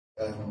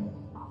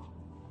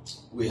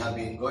We have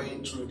been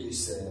going through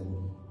this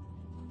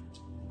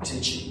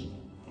teaching,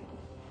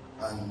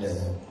 and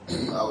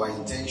our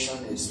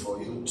intention is for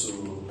you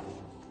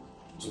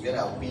to get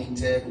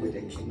acquainted with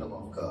the kingdom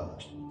of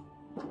God.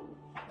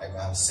 Like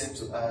I have said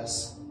to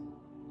us,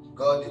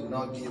 God did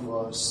not give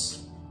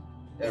us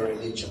a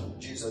religion.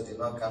 Jesus did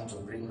not come to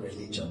bring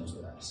religion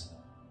to us.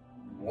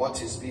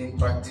 What is being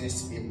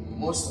practiced in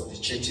most of the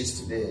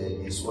churches today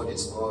is what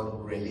is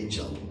called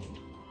religion.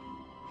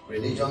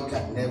 Religion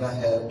can never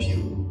help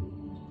you.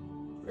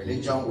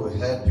 Religion will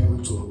help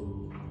you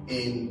to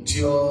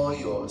endure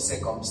your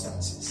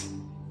circumstances,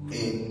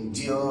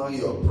 endure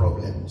your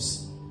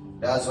problems.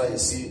 That's why you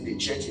see the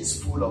church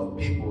is full of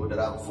people that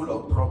are full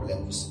of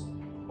problems,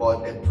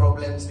 but the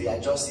problems, they are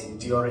just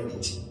enduring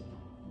it.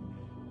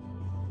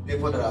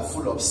 People that are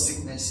full of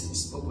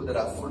sicknesses, people that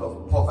are full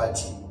of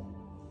poverty.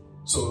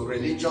 So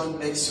religion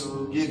makes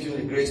you, give you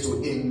the grace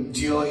to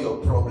endure your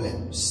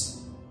problems.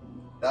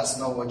 That's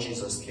not what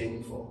Jesus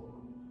came for.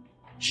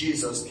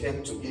 Jesus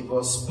came to give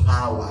us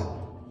power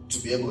to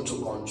be able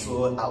to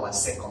control our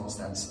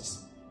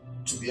circumstances,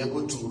 to be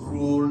able to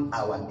rule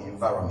our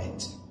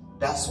environment.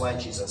 That's why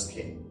Jesus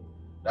came.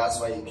 That's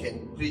why he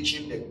came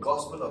preaching the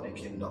gospel of the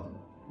kingdom.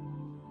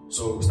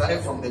 So we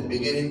started from the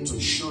beginning to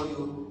show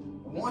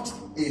you what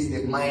is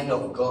the mind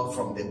of God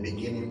from the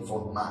beginning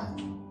for man.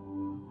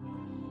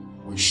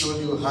 We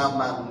showed you how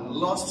man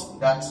lost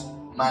that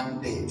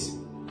mandate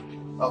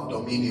of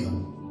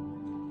dominion.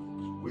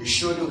 We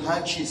showed you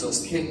how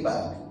Jesus came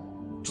back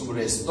to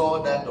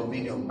restore that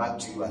dominion back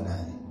to you and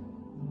I.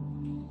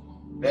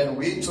 Then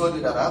we told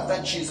you that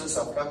after Jesus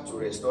had come to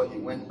restore, he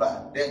went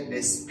back. Then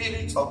the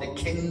spirit of the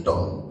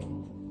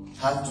kingdom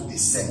had to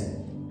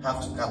descend,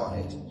 have to come on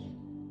it.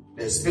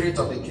 The spirit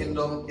of the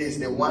kingdom is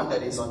the one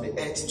that is on the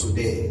earth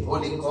today.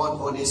 Holy God,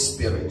 Holy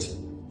Spirit.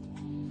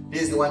 He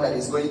is the one that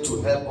is going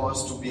to help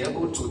us to be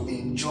able to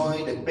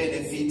enjoy the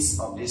benefits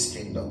of this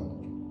kingdom.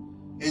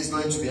 He is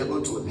going to be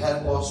able to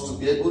help us to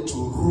be able to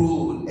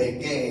rule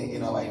again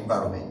in our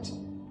environment,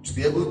 to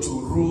be able to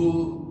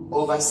rule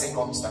over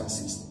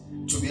circumstances,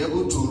 to be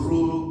able to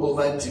rule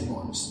over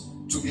demons,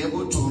 to be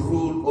able to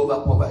rule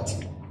over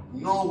poverty.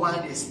 No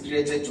one is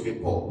created to be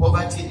poor.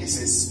 Poverty is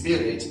a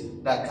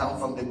spirit that comes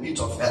from the pit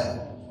of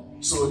hell.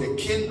 So the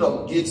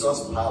kingdom gives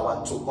us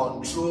power to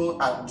control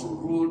and to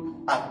rule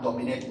and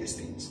dominate these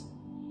things.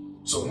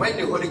 So when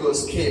the Holy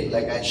Ghost came,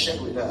 like I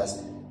shared with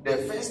us, the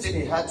first thing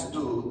he had to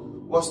do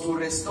was to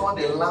restore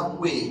the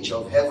language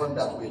of heaven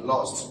that we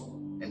lost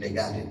in the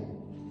garden.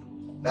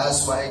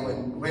 That's why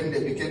when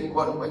they became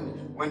God,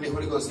 when the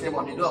Holy Ghost came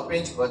on the day of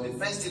Pentecost, the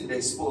first thing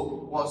they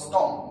spoke was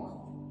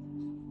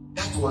tongue.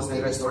 That was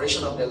the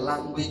restoration of the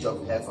language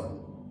of heaven.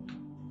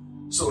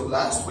 So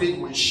last week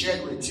we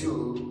shared with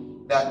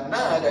you that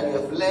now that you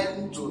have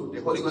learned to,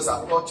 the Holy Ghost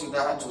has taught you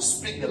now to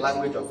speak the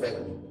language of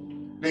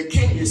heaven. The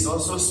King is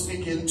also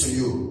speaking to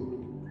you.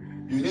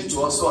 You need to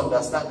also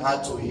understand how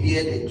to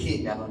hear the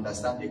King and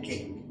understand the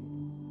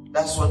King.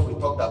 That's what we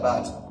talked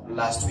about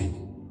last week.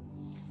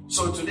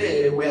 So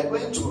today we are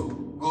going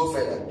to go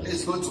further.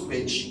 Please go to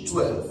page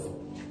 12.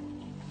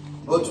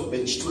 Go to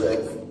page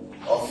 12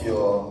 of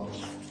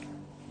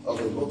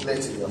the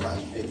booklet in your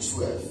hand. Page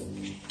 12.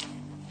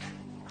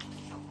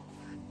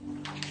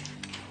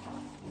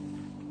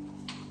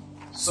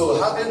 So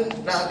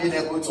having now been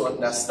able to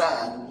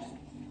understand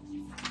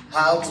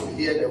how to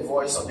hear the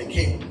voice of the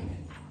King,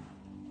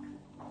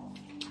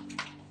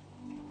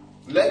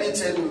 let me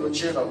tell you,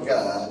 children of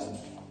God,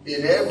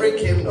 in every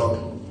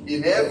kingdom,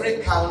 in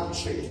every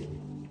country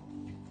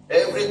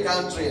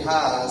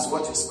has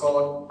what is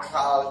called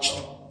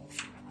culture.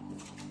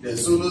 The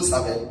Zulus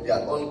have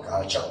their own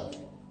culture.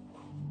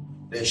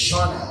 The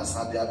Shonas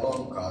have their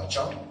own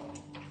culture.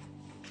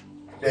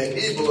 The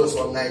Igbos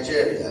from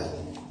Nigeria.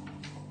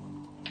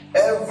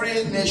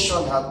 Every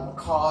nation has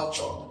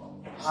culture,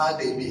 how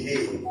they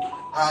behave,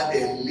 how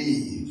they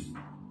live.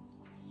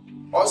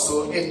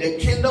 Also, in the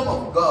kingdom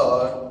of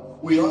God,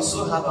 we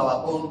also have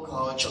our own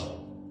culture.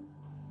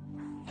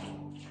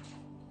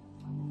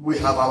 We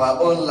have our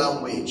own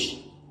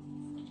language.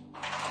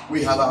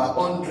 We have our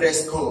own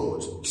dress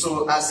code.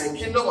 So as a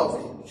kingdom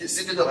of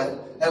citizen of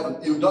heaven,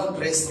 you don't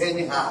dress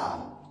anyhow.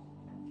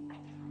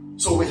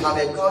 So we have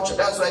a culture.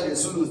 That's why the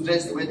Zulus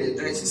dress the way they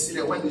dress. You see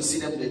them, when you see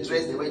them, they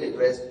dress the way they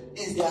dress.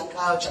 It's their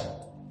culture.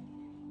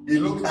 You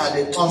look at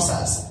the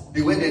Tosas,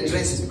 the way they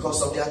dress is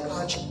because of their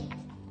culture.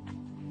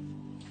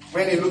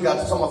 When you look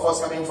at some of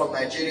us coming from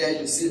Nigeria,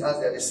 you see us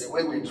there, they say,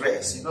 when we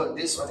dress, you know,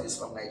 this one is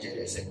from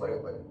Nigeria. Say,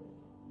 whatever.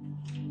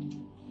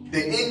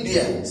 The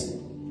Indians,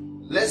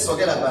 let's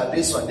forget about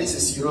this one. This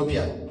is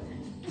European.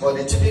 But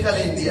the typical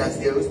Indians,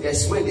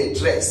 there's where they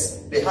dress.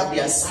 They have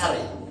their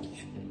sari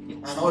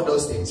and all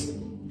those things.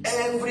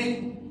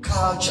 Every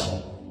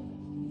culture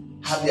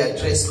have their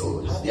dress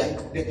code,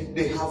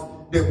 they have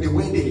the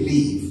way they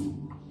live.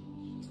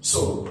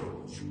 So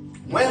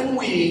when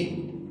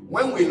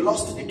we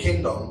lost the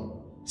kingdom,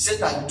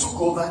 Satan took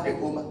over the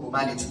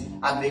humanity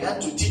and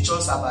began to teach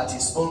us about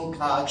his own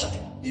culture,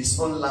 his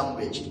own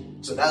language.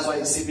 So that's why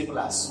you see people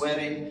are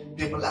swearing,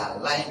 people are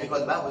lying,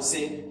 because the Bible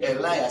says a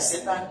liar,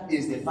 Satan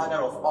is the father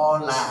of all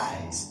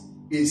lies.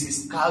 It's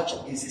his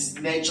culture, it's his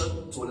nature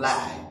to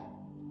lie.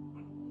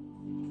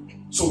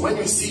 So when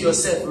you see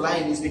yourself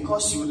lying, it's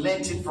because you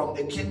learned it from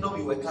the kingdom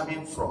you were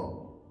coming from.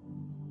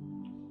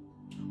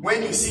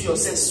 When you see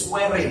yourself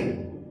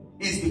swearing,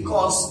 it's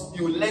because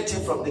you learned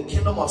it from the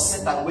kingdom of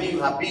Satan where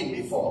you have been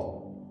before.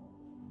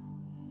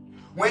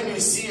 When you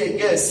see a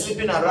girl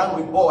sleeping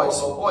around with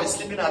boys or boys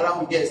sleeping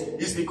around with girls,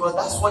 it's because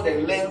that's what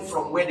they learned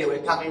from where they were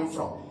coming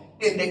from.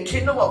 In the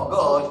kingdom of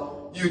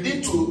God, you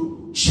need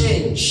to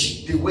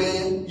change the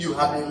way you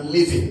have been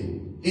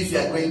living if you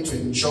are going to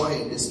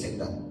enjoy this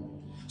kingdom.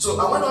 So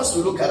I want us to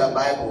look at the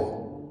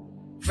Bible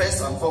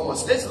first and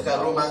foremost. Let's look at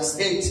Romans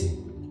 8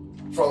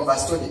 from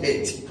verse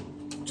 28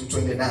 to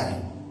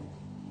 29.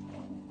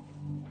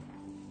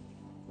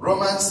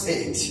 Romans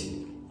 8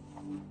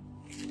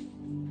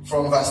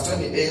 from verse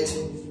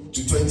 28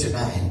 to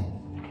 29.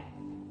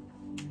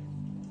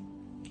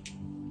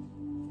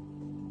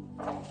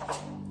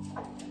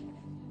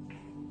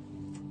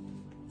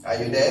 Are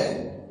you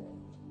there?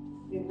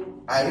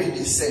 I read,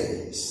 it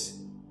says,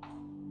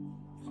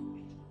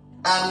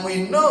 and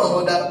we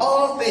know that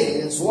all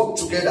things work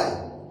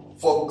together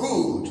for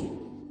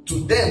good to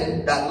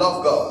them that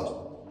love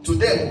God, to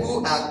them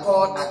who are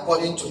called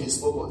according to his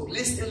purpose.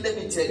 Listen, let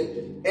me tell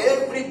you,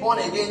 every born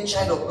again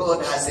child of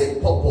God has a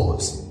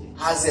purpose,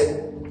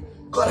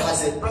 God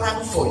has a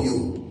plan for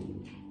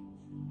you.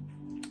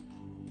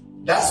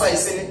 That's why I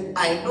say,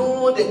 I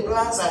know the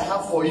plans I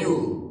have for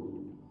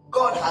you.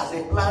 God has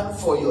a plan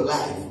for your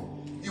life.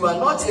 You are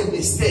not a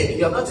mistake.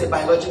 You are not a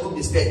biological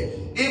mistake.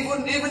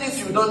 Even if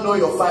you don't know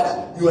your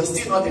father, you are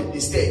still not a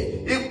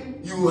mistake.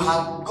 If you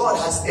have, God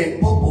has a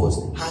purpose,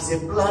 has a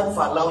plan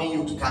for allowing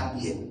you to come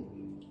here.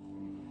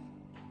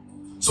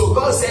 So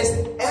God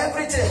says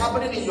everything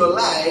happening in your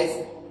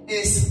life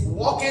is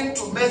working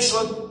to make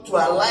sure to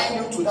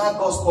align you to that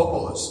God's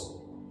purpose.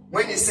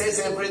 When he says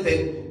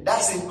everything,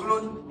 that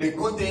includes the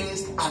good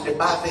things and the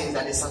bad things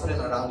that is happening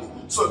around you.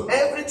 So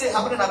everything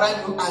happening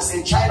around you as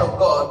a child of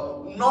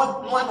God,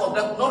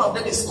 none of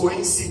them is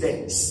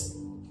coincidence.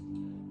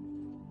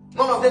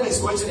 None of them is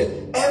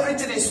coincidence.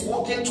 Everything is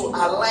working to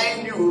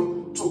align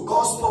you to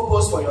God's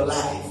purpose for your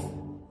life.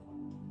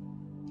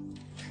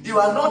 You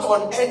are not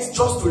on earth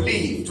just to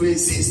live, to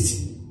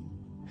exist.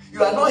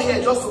 You are not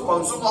here just to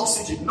consume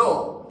oxygen.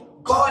 No.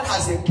 God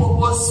has a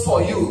purpose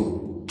for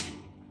you.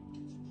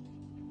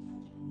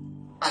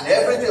 And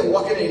everything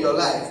working in your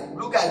life.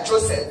 Look at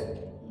Joseph.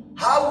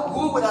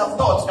 Who would have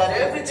thought that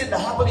everything that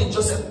happened in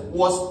Joseph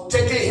was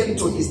taking him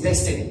to his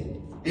destiny?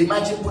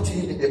 Imagine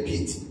putting him in the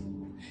pit.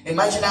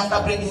 Imagine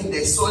after bringing him,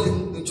 they sold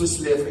him into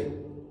slavery.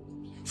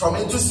 From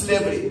into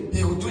slavery,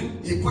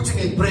 he put him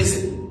in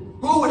prison.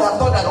 Who would have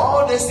thought that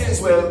all these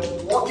things were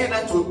working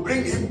out to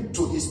bring him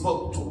to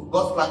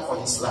God's plan for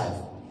his life?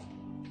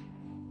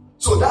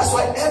 So that's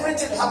why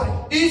everything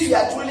happening. If you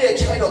are truly a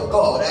child of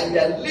God and you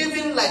are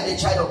living like a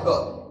child of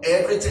God,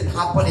 everything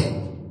happening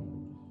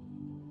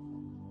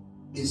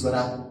is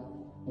gonna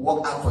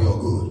work out for your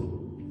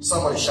good.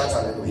 Somebody shout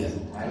hallelujah.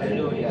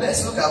 Hallelujah.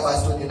 Let's look at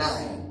verse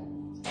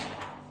 29.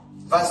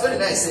 Verse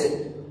 29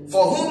 says,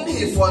 for whom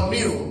he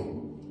foreknew,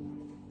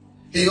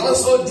 he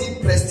also did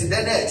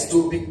predestinate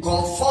to be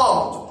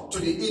conformed to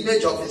the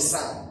image of his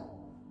son,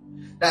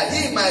 that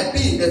he might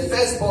be the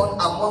firstborn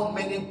among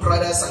many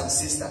brothers and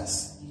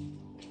sisters.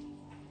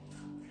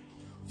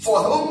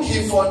 For whom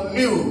he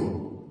foreknew.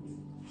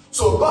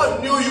 So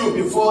God knew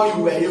you before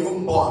you were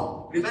even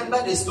born.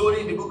 Remember the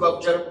story in the book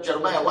of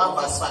Jeremiah 1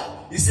 verse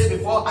 5. He said,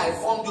 before I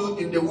formed you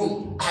in the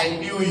womb, I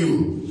knew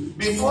you.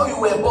 Before you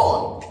were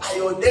born, I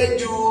ordained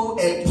you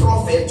a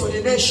prophet to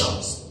the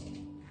nations.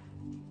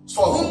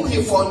 For whom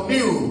he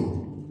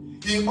foreknew,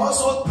 he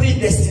also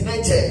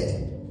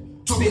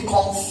predestinated to be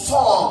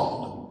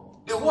conformed.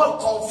 The word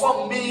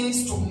conform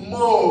means to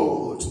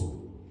mold.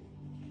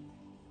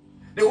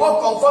 The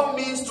word conform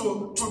means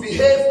to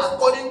behave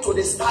according to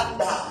the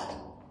standard.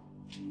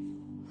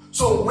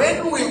 So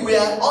when we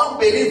were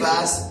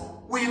unbelievers,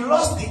 we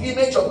lost the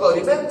image of God.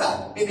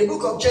 Remember, in the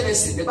book of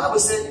Genesis, the Bible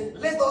said,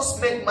 let us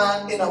make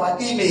man in our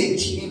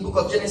image. In the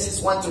book of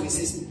Genesis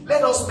 1:26,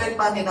 let us make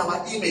man in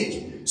our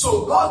image.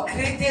 So God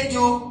created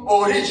you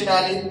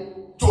originally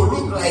to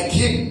look like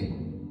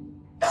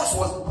him. That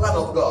was the plan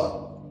of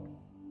God.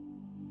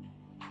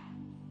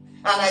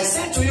 And I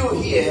say to you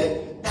here,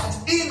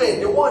 that image,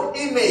 the word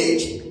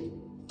image,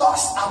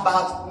 talks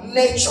about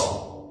nature.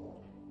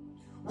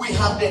 We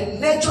have the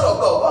nature of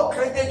God. God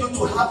created you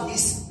to have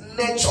his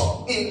nature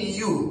in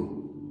you.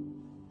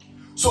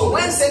 So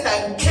when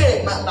Satan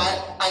came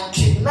and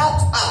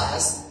kidnapped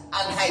us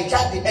and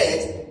hijacked the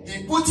earth,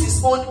 he put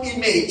his own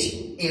image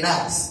in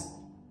us.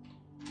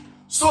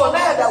 So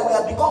now that we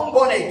have become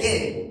born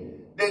again,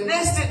 the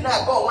next thing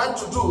that God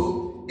wants to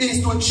do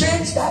is to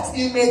change that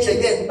image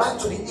again back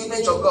to the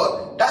image of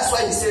God. That's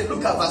why he said,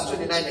 look at verse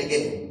 29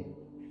 again.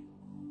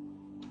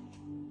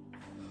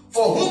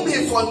 For whom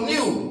he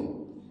foreknew,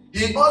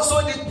 he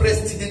also did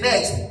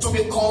predestinate to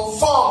be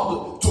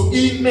conformed to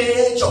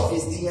image of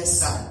his dear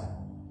son.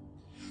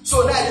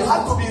 So now you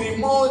have to be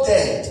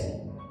remolded.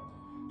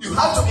 You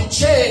have to be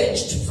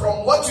changed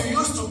from what you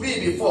used to be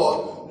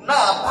before,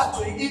 now back to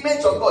the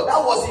image of God.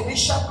 That was the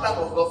initial plan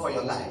of God for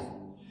your life.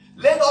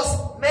 Let us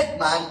make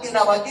man in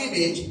our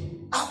image,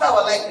 after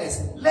our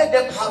likeness. Let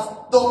them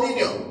have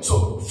dominion.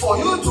 So for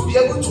you to be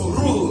able to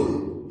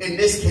rule in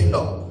this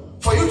kingdom,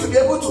 for you to be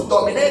able to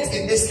dominate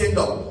in this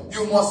kingdom,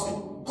 you must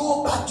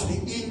go back to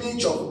the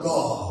image of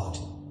God.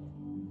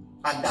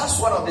 And that's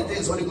one of the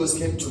things Holy Ghost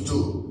came to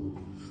do.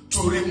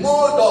 To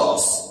remold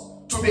us,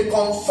 to be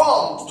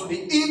conformed to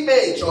the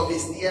image of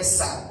his dear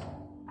son.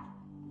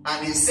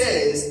 And he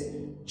says,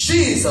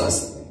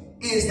 Jesus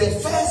is the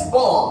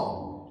firstborn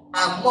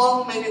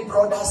among many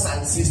brothers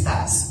and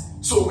sisters.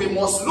 So we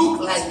must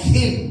look like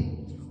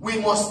him. We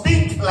must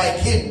think like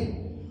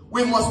him.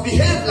 We must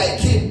behave like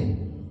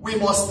him. We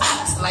must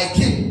act like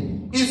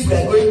him if we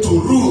are going to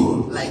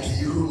rule like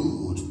he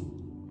ruled.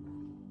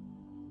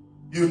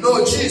 You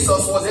know,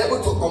 Jesus was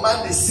able to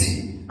command the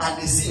sea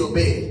and the sea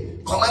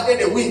obeyed. Commanded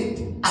the wind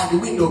and the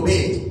wind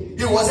obeyed.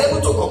 He was able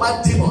to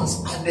command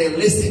demons and they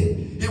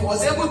listened. He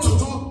was able to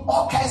do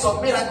all kinds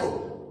of miracles.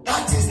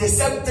 That is the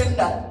same thing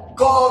that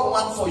God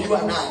wants for you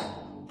and I.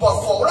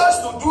 But for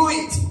us to do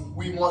it,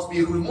 we must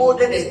be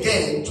remolded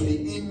again to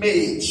the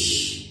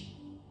image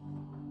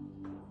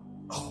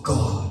of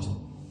God.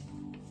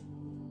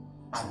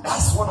 And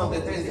that's one of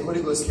the things the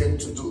Holy Ghost came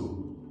to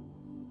do.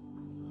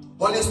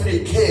 Holy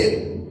Spirit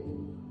came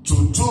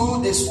to do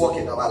this work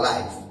in our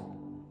life.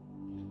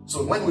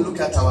 So when we look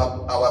at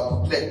our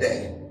booklet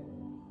there,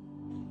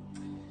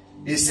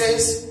 it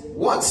says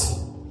what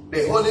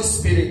the Holy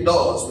Spirit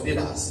does within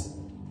us.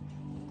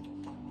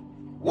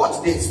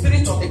 What the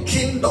Spirit of the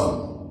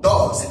kingdom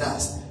does in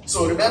us.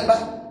 So remember,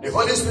 the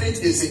Holy Spirit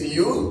is in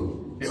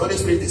you. The Holy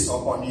Spirit is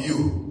upon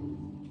you.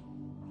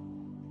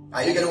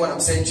 Are you getting what I'm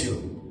saying to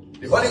you?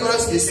 The Holy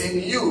Ghost is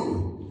in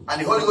you.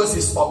 And the Holy Ghost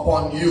is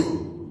upon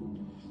you.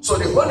 So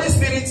the Holy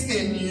Spirit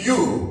in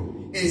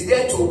you is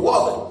there to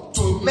work,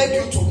 to make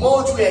you, to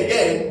mold you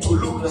again, to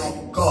look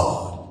like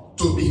God,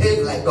 to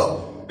behave like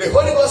God. The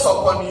Holy Ghost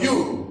upon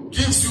you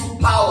gives you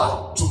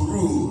power to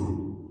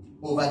rule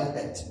over the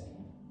earth.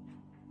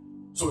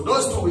 So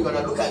those two, we're going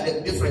to look at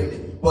them differently.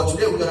 But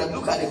today we're going to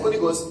look at the Holy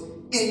Ghost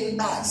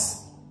in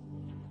us.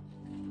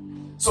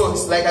 So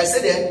it's like I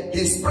said there,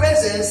 his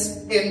presence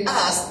in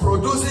us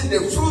produces the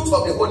fruit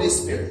of the Holy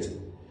Spirit.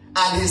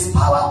 And his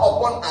power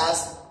upon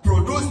us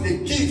produces the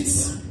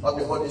gifts of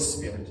the Holy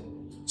Spirit.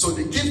 So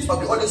the gift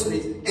of the Holy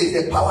Spirit is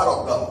the power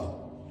of God.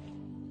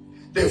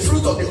 The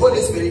fruit of the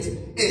Holy Spirit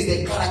is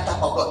the character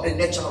of God, the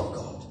nature of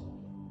God.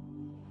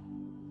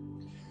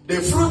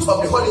 The fruit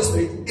of the Holy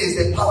Spirit is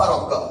the power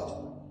of God.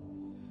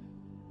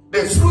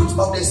 The fruit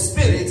of the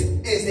Spirit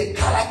is the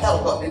character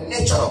of God, the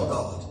nature of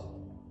God.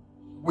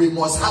 We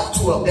must have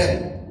two of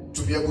them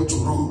to be able to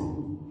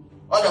rule.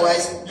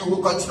 Otherwise, you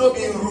will continue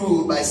being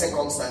ruled by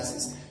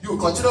circumstances. You will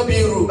continue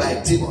being ruled by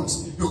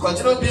demons. You will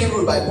continue being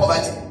ruled by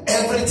poverty.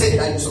 Everything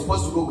that you're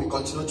supposed to do will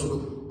continue to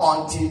do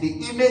until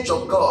the image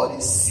of God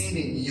is seen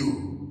in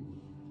you.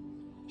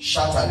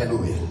 Shout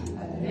hallelujah.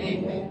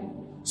 Amen.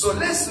 So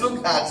let's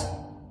look at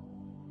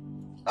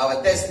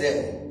our text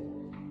there.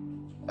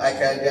 Like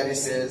there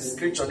is a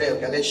scripture there,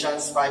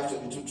 Galatians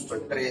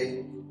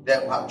 5:22-23.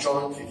 Then we have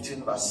John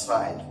 15 verse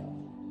 5.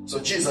 So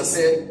Jesus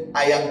said,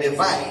 I am the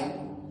vine,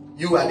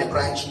 you are the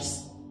branches.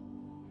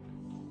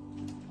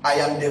 I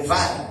am the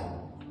vine,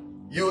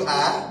 you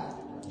are,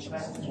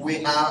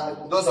 we are,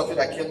 those of you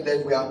that came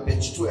there, we are on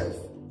page 12.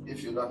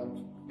 If you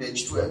don't,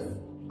 page 12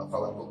 of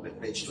our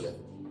booklet, page 12.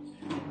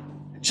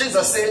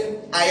 Jesus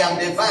said, I am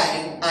the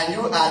vine and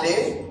you are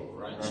the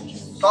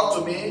branches. Talk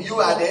to me, you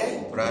are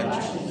the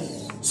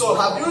branches. So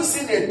have you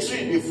seen a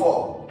tree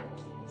before?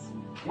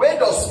 Where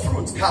does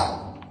fruit come?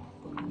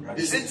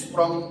 Is it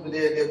from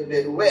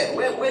the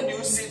where do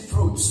you see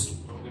fruits?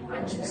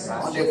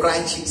 On the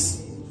branches.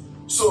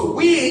 So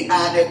we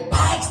are the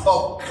part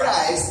of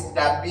Christ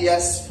that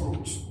bears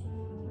fruit.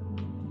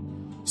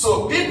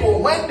 So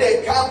people, when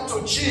they come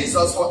to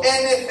Jesus for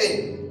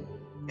anything,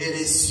 it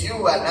is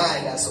you and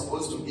I that are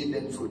supposed to give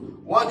them fruit.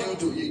 What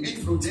do? You eat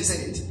fruit,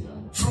 isn't it?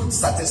 Fruit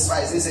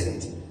satisfies,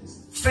 isn't it?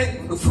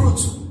 Fruit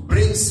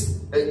brings,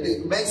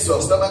 it makes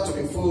your stomach to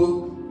be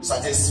full,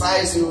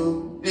 satisfies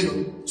you, you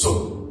know.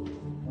 So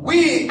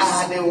we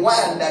are the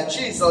one that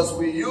Jesus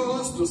will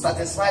use to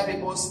satisfy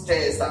people's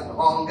thirst and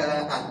hunger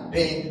and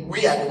pain.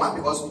 We are the one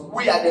because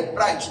we are the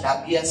branch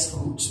that bears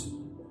fruit.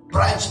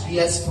 Branch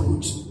bears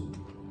fruit.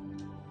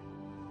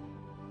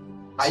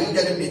 Are you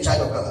getting me,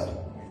 child of God?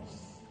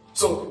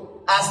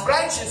 So, as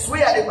branches,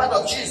 we are the part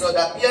of Jesus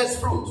that bears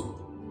fruit.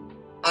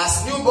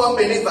 As newborn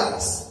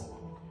believers,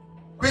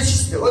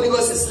 which the Holy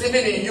Ghost is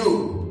living in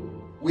you,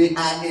 we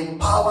are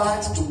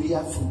empowered to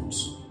bear fruit.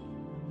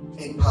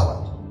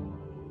 Empowered.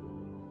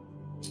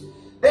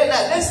 Then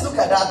let's look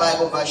at that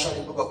Bible version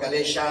in the book of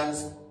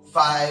Galatians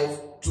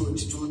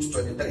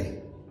 5:22-23.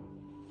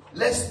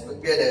 Let's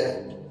get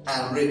there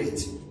and read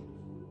it.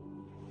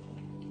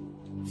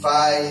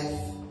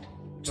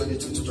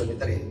 5:22 to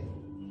 23.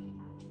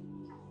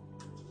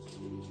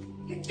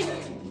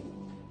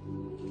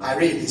 I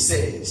read, it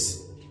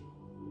says,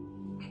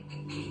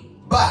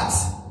 but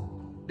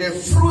the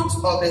fruit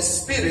of the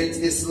Spirit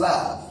is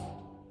love,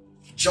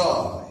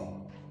 joy,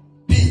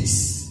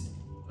 peace,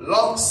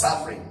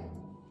 long-suffering,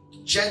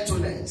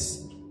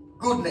 gentleness,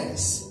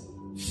 goodness,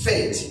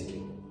 faith,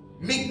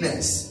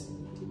 meekness,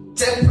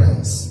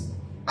 temperance.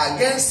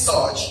 Against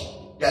such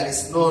there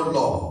is no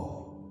law.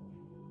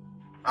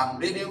 I'm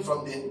reading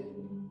from the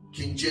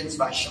King James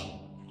Version.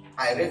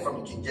 I read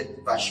from the King James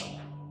Version.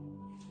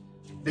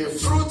 The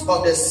fruit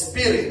of the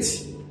Spirit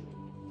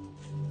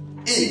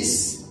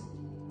is,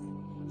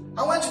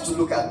 I want you to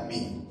look at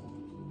me.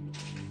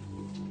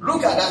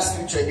 Look at that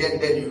scripture again,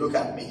 then you look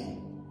at me.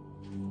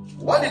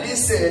 What did he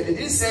say? Did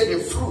he say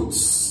the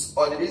fruits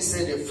or did he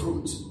say the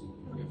fruit?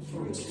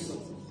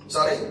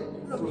 Sorry?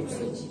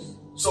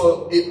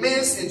 So it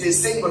means it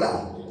is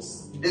singular.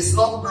 It's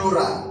not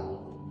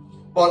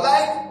plural. But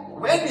like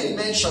when he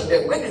mentioned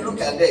them, when you look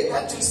at them,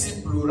 can't you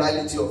see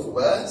plurality of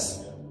words?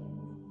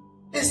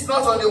 It's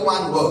not only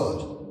one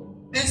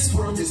word. This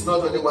fruit is not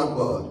only one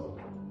word.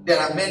 There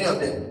are many of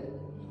them.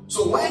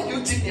 So why do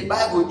you think the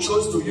Bible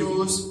chose to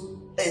use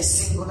a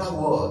singular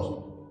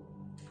word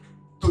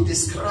to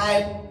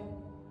describe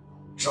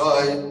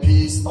joy,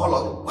 peace, all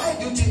of it? Why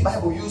do you think the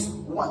Bible used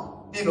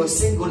one,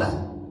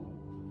 singular?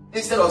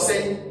 Instead of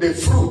saying the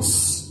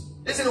fruits.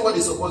 Isn't it what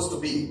it's supposed to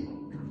be?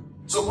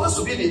 It's supposed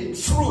to be the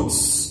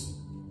fruits.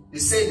 They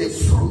say the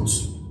fruit.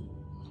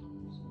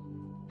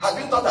 Have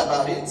you thought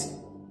about it?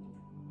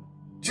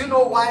 Do you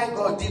know why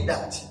God did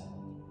that?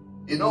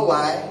 You know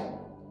why?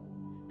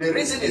 The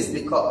reason is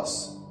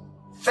because,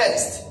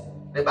 first,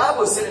 the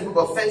Bible says in the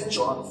book of 1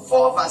 John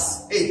 4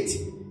 verse 8,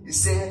 it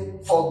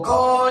says, for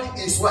God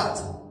is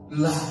what?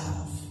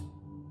 Love.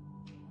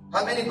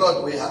 How many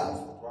God we have?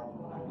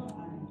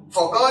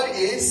 For God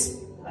is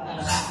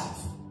love.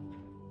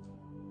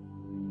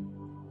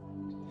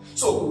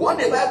 So what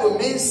the Bible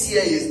means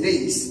here is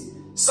this.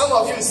 Some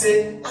of you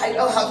say, I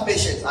don't have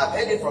patience. I've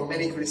heard it from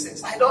many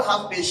Christians. I don't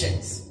have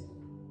patience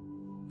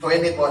for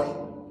anybody.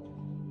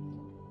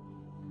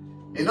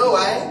 You know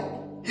why?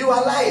 You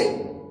are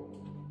lying.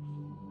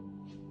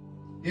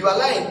 You are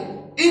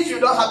lying. If you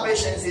don't have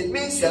patience, it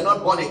means you are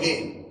not born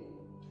again.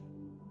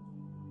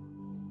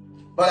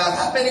 But I've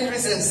had many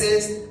Christians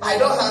say, I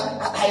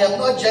am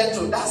not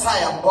gentle. That's how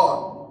I am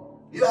born.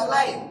 You are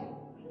lying.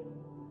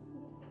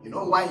 You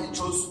know why he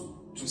chose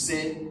to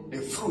say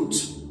the fruit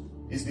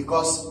is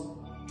because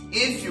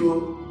if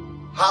you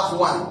have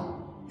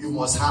one, you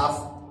must have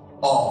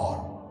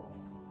all.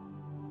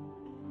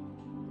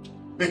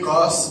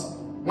 Because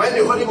when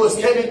the Holy Ghost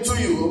came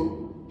into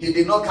you, he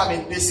did not come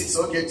in pieces.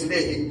 Okay,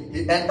 today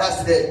he enters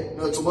today.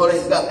 Tomorrow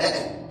he's gone.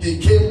 He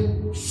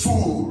came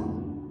full.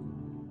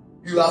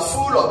 You are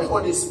full of the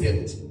Holy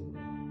Spirit.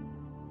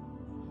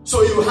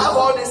 So you have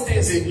all these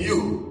things in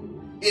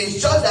you.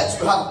 It's just that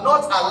you have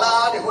not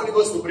allowed the Holy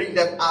Ghost to bring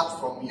them out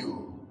from you.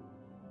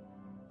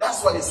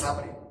 That's what is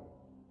happening.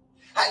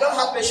 I don't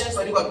have patience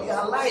for anybody. You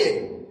are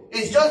lying.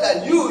 It's just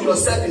that you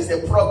yourself is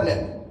the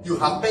problem. You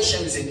have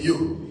patience in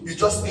you. You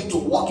just need to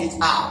work it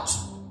out.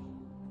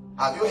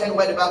 Have you heard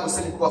what the Bible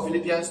said in the book of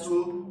Philippians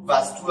 2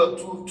 verse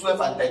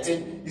 12 and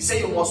 13? He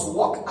said you must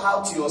work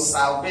out your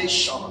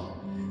salvation.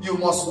 You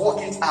must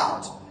work it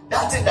out.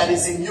 That thing that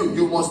is in you,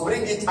 you must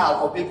bring it out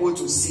for people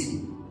to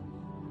see.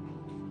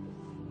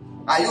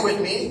 Are you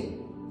with me?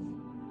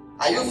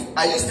 Are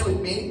you still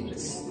with me?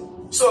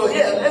 So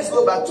here, let's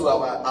go back to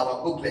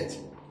our booklet.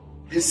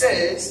 It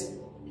says,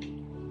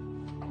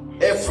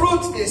 a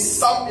fruit is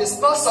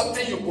not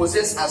something you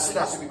possess as soon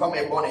as you become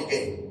a born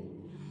again.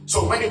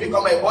 So when you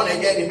become a born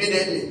again,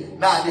 immediately,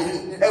 now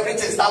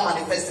everything starts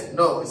manifesting.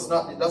 No, it's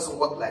not. It doesn't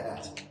work like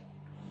that.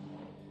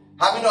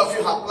 How many of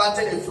you have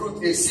planted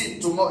a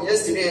seed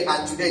yesterday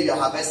and today you are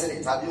harvesting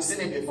it? Have you seen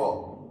it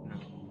before?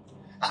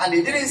 And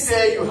it didn't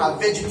say you have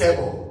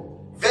vegetable.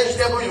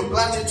 Vegetable you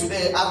planted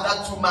today,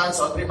 after 2 months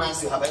or 3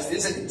 months you harvest,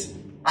 isn't it?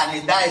 And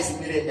it dies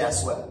immediately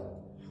as well.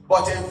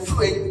 But a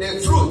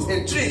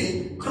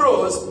tree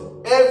grows.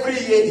 Every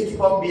year it keep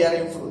on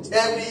bearing fruit.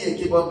 Every year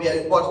it keep on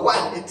bearing. But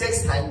it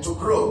takes time to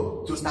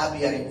grow, to start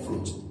bearing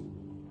fruit.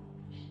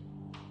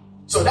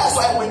 So that's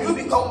why when you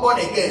become born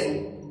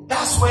again,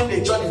 that's when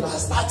the journey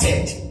has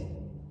started.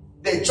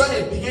 The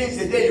journey begins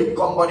the day you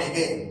become born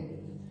again.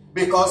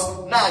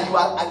 Because now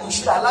you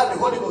should allow the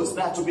Holy Ghost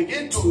now to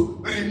begin to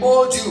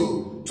remold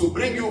you, to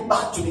bring you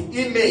back to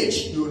the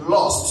image you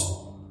lost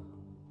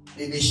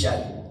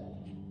initially.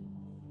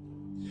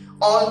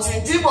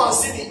 Until demons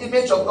see the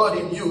image of God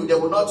in you, they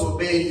will not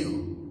obey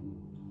you.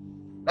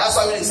 That's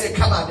why when they say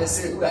come out, they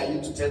say, who are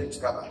you to tell me to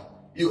come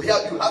out? You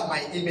have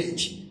my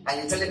image and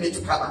you're telling me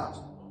to come out.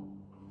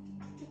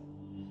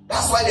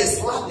 That's why they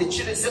slap the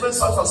children 7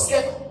 sons of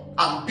Sceva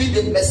and beat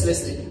them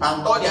mercilessly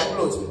and tore their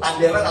clothes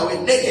and they run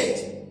away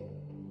naked.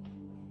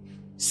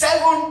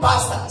 7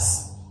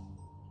 pastors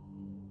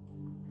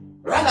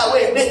ran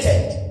away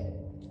naked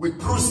with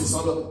bruises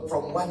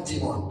from one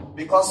demon.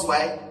 Because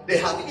why? They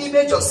have the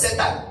image of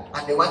Satan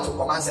and they want to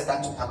command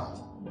Satan to come out.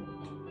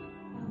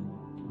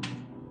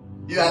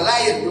 You are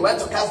lying, you want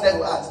to cast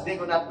devil out, they're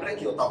gonna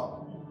break your tongue.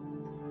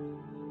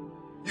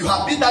 You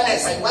have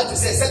bitterness and you want to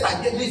say,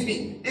 Satan, leave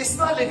me. It's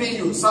not leaving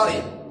you,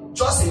 sorry.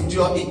 Just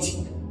endure it.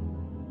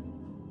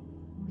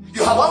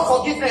 You have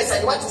unforgiveness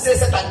and you want to say,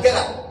 Satan, get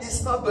out.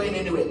 It's not going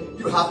anywhere.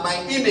 You have my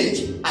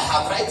image. I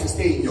have right to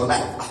stay in your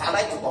life. I have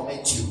right to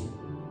torment you.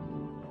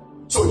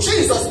 So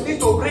Jesus needs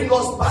to bring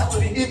us back to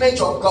the image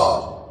of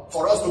God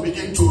for us to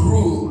begin to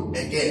rule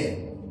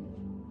again.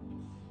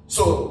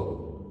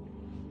 So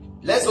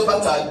let's go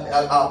back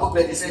to our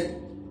booklet. He said,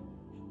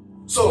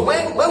 so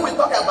when we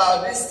talk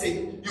about this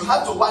thing, you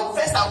have to,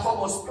 first and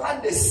foremost,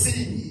 plant the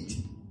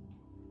seed.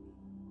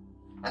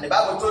 And the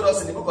Bible told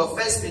us in the book of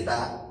 1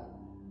 Peter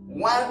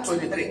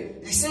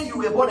 1:23, he said you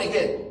were born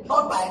again,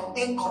 not by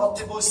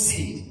incorruptible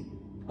seed,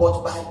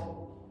 but by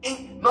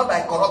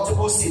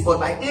incorruptible seed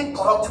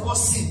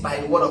by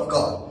the word of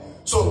God.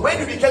 So when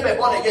you became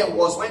born again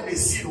was when the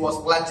seed was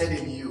planted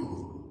in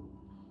you.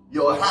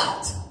 Your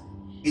heart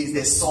is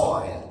the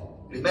soil.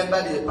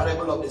 Remember the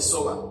parable of the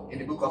sower in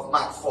the book of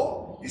Mark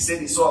 4. He said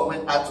the sower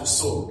went out to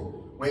sow.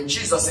 When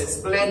Jesus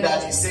explained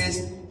that, he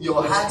says,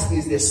 your heart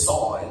is the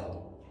soil.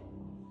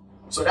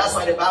 So that's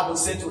why the Bible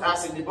said to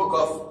us in the book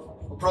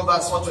of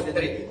Proverbs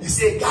 4:23, he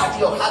said, guard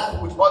your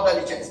heart with all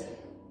diligence.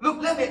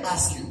 Look, let me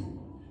ask you,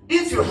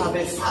 if you have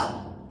a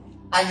farm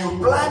and you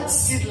plant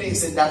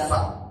seedlings in that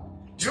farm,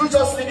 do you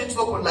just leave it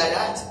open like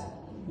that?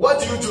 What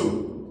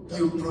do?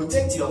 You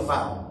protect your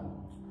farm.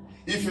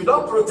 If you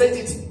don't protect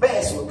it,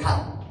 bears will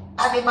come,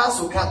 animals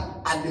will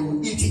come, and they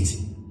will eat it.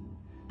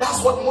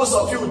 That's what most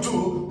of you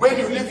do when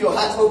you leave your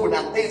heart open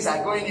and things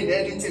are going in,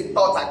 anything,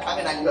 thoughts are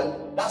coming,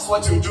 and that's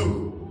what you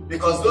do.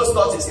 Because those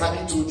thoughts is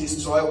coming to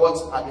destroy what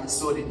has been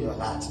sowed in your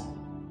heart.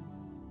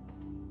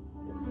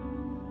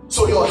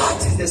 So your heart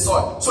is the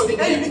soil. So the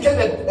day you became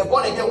a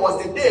born again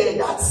was the day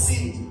that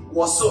seed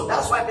was sown.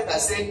 That's why Peter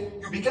said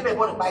you became a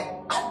born by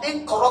an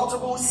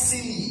incorruptible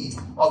seed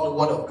of the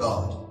word of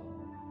God.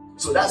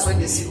 So that's when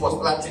the seed was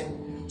planted.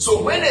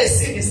 So when a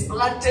seed is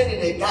planted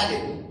in a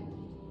garden,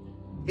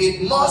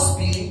 it must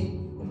be,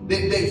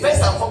 the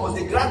first and foremost,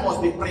 the ground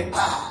must be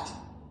prepared.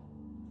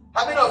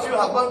 How many of you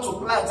have gone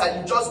to plant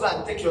and you just go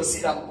and take your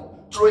seed and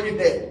throw it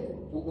there?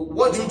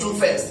 What do you do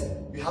first?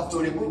 You have to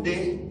remove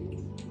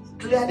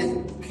clear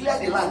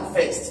the land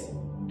first.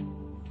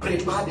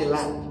 Prepare the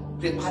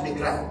land, prepare the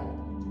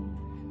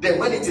ground. Then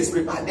when it is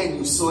prepared, then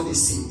you sow the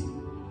seed.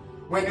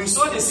 When you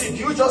sow the seed,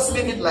 do you just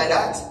leave it like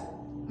that?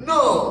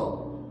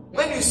 No.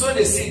 When you sow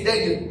the seed,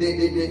 then you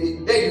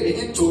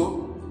begin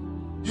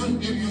to,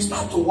 you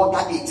start to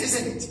water it,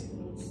 isn't it?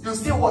 You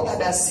still water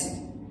that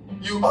seed.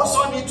 You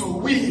also need to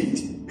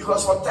weed.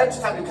 Because from time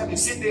to time you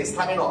see things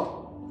coming up.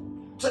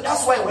 So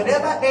that's why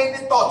whenever any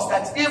thought,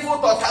 that evil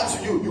thought comes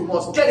to you, you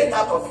must get it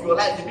out of your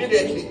life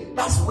immediately.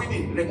 That's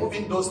weeding,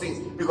 removing those things.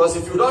 Because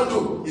if you don't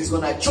do, it's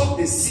going to choke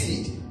the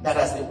seed that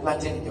has been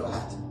planted in your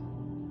heart.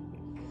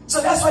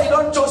 So that's why you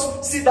don't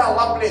just sit down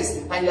one place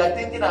and you are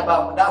thinking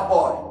about that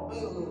boy.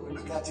 Oh,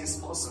 look at his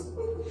muscle.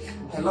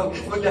 I love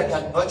it. Only I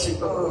can touch it.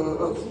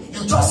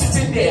 You just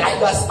sitting there and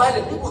you are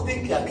smiling. People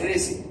think you are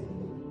crazy.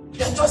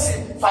 You are just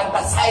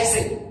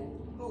fantasizing.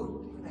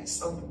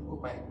 Oh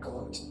my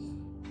God.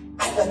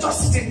 And you're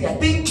just sitting there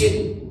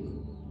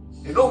thinking.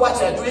 You know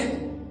what you're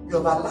doing? You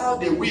have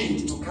allowed the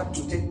wind to come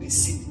to take the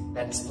seed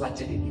that is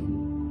planted in you.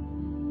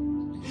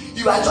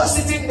 You are just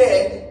sitting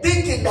there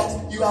thinking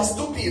that you are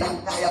stupid.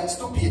 I am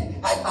stupid.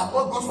 I'm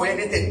not good for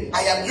anything.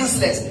 I am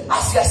useless.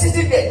 As you are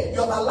sitting there, you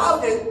have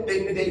allowed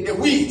the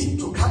wind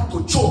to come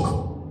to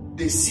choke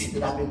the seed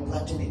that has been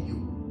planted in you.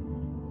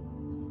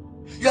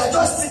 You are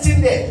just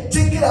sitting there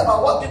thinking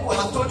about what people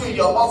have told you in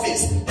your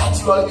office, that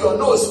your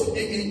nose,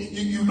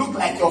 you look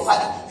like your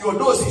father. Your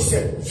nose is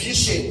a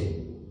V-shape.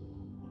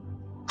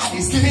 And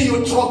it's giving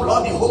you trouble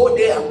all the whole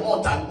day and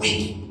month and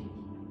week.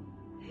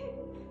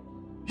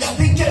 You are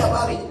thinking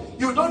about it.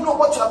 You don't know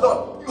what you have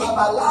done. You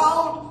have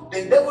allowed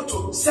the devil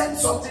to send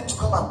something to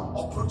come and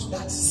uproot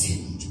that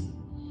seed.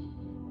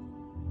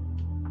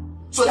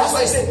 So that's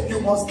why I say you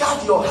must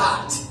guard your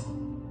heart.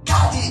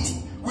 Guard it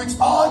with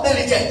all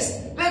diligence.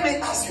 Let me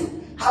ask you,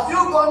 have you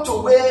gone to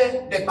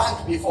where the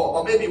bank before,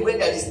 or maybe where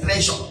there is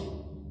treasure?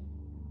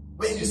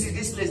 When you see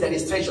this place, there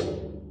is treasure.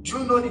 Do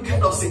you know the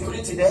kind of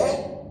security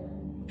there?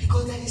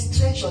 Because there is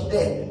treasure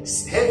there.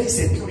 Heavy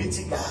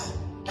security guard.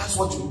 That's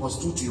what you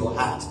must do to your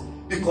heart.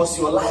 Because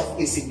your life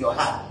is in your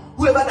heart.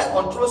 Whoever that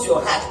controls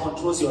your heart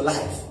controls your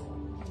life.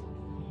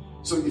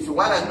 So if you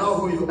want to know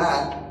who you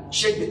are,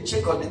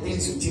 check on the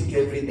things you think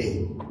every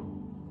day.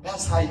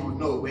 That's how you will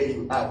know where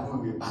you are,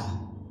 who you are.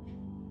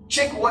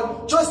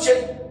 Just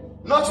check.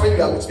 Not when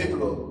you are with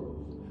people.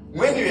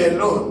 When you are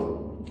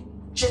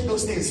alone, check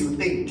those things you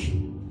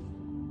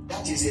think.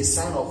 That is a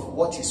sign of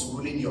what is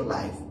ruling your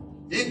life.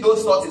 If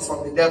those thoughts is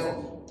from the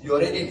devil, you're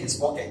already in his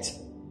pocket.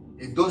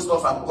 If those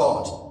thoughts are from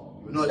God,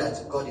 you know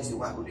that God is the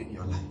one ruling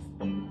your life.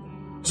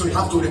 So you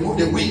have to remove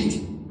the weed.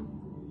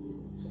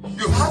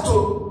 You have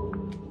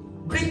to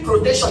bring need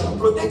protection. You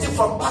protect it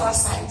from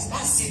parasites.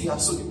 That seed you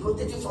have sown, you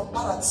protect it from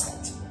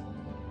parasites.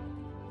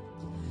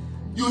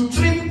 You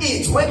trim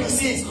it. When you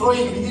see it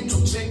growing, you begin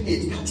to trim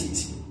it, cut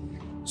it.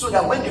 So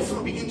that when the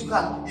fruit begins to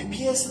come, it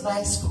bears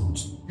nice fruit.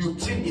 You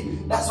trim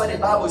it. That's why the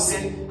Bible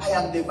says, I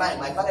am the vine,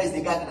 my father is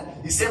the gardener.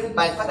 He said,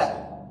 my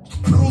father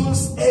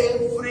prunes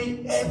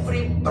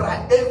every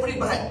branch.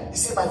 He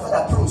said, my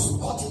father prunes,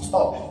 cut it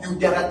off.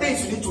 There are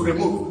things you need to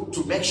remove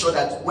to make sure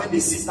that when the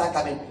seeds start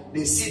coming,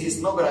 the seed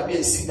is not going to be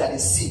a seed that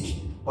is sick,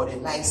 but a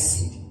nice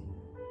seed,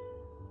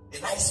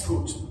 a nice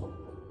fruit.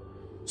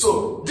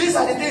 So these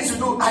are the things you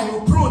do, and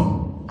you prune.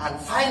 And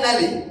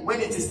finally, when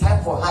it is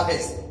time for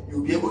harvest,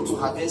 you'll be able to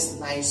harvest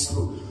nice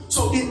fruit.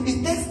 So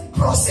it takes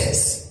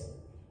process.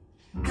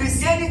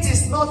 Christianity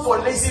is not for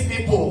lazy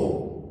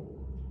people.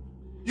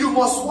 You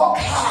must work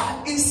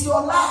hard. It's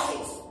your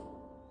life.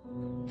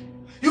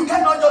 You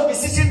cannot just be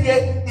sitting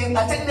there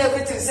entertaining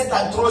everything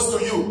Satan throws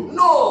to you.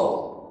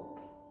 No.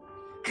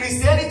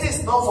 Christianity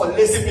is not for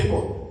lazy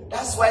people.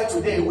 That's why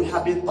today we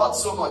have been taught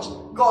so much.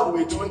 God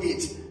will do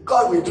it.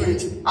 God will do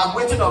it. I'm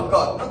waiting on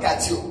God. Look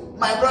at you.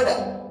 My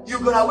brother, you're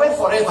going to wait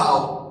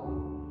forever.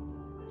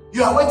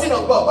 You are waiting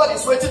on God. God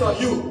is waiting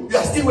on you. You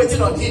are still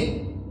waiting on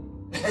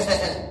Him.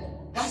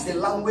 That's the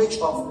language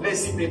of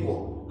lazy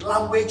people.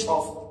 Language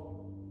of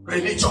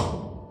religion.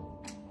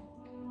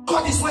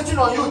 God is waiting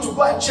on you to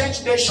go and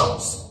change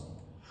nations.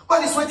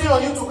 God is waiting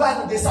on you to go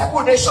and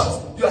disciple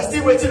nations. You are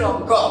still waiting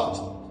on God.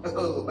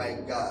 Oh my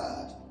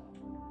God.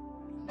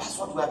 That's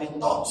what we have been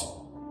taught.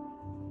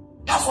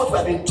 That's what we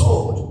have been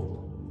told.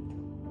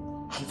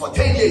 And for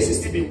 10 years, you've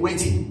still been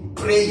waiting,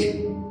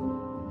 praying,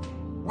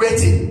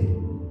 waiting.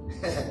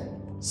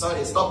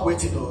 Sorry, stop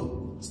waiting.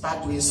 Oh,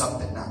 start doing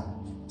something now.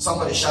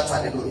 Somebody shout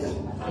hallelujah.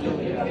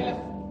 Hallelujah.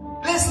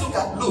 Let's look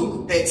at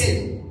Luke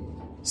 13,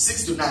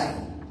 6 to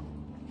 9.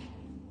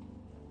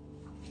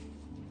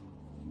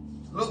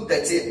 Luke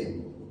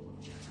 13,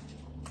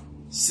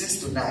 6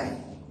 to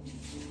 9.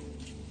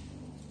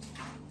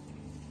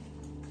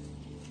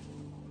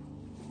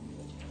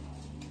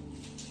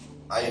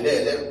 Are you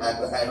there?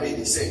 I read,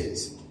 it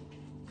says,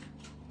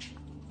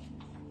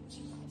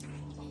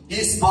 he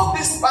spoke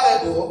this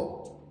parable.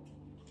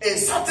 A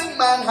certain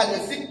man had a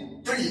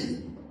fig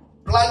tree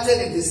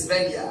planted in his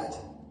vineyard,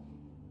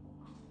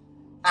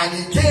 and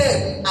he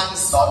came and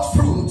sought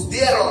fruit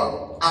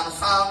thereon, and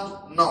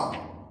found none.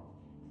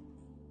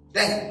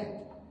 Then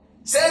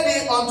said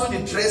he unto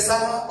the dresser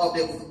of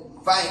the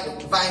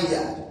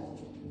vineyard,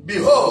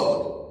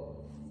 behold,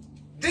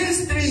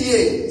 these 3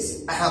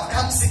 years I have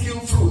come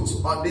seeking fruit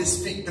on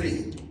this fig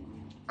tree,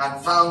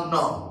 and found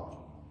none.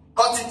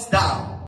 Cut it down